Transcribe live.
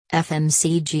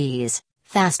FMCGs,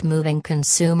 fast-moving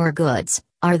consumer goods,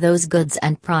 are those goods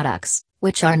and products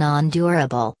which are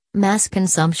non-durable, mass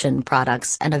consumption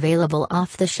products and available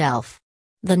off the shelf.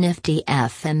 The Nifty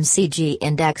FMCG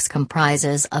Index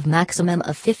comprises of maximum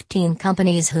of 15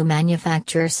 companies who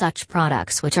manufacture such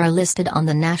products which are listed on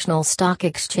the National Stock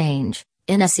Exchange,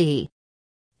 NSE.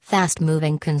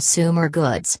 Fast-moving consumer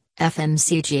goods,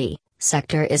 FMCG,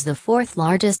 sector is the fourth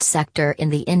largest sector in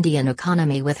the Indian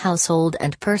economy, with household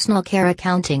and personal care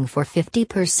accounting for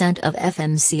 50% of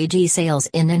FMCG sales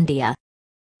in India.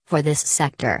 For this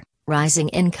sector, rising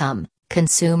income,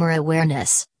 consumer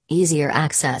awareness, easier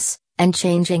access, and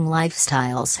changing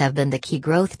lifestyles have been the key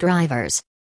growth drivers.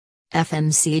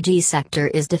 FMCG sector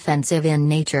is defensive in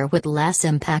nature with less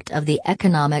impact of the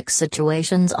economic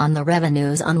situations on the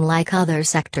revenues, unlike other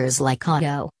sectors like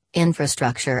auto,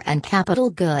 infrastructure and capital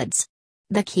goods.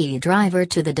 The key driver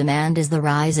to the demand is the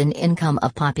rise in income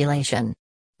of population.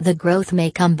 The growth may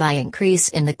come by increase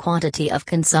in the quantity of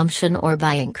consumption or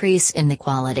by increase in the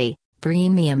quality,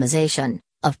 premiumization,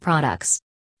 of products.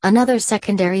 Another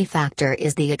secondary factor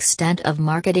is the extent of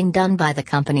marketing done by the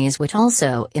companies, which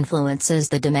also influences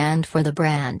the demand for the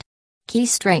brand. Key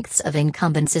strengths of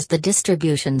incumbents is the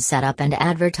distribution setup and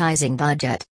advertising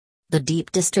budget. The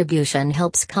deep distribution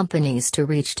helps companies to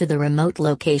reach to the remote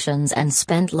locations and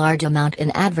spend large amount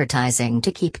in advertising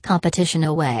to keep competition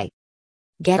away.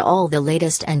 Get all the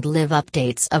latest and live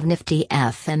updates of Nifty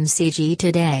FMCG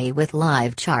today with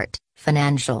live chart,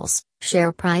 financials,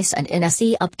 share price and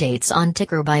NSE updates on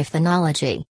Ticker by Phonology.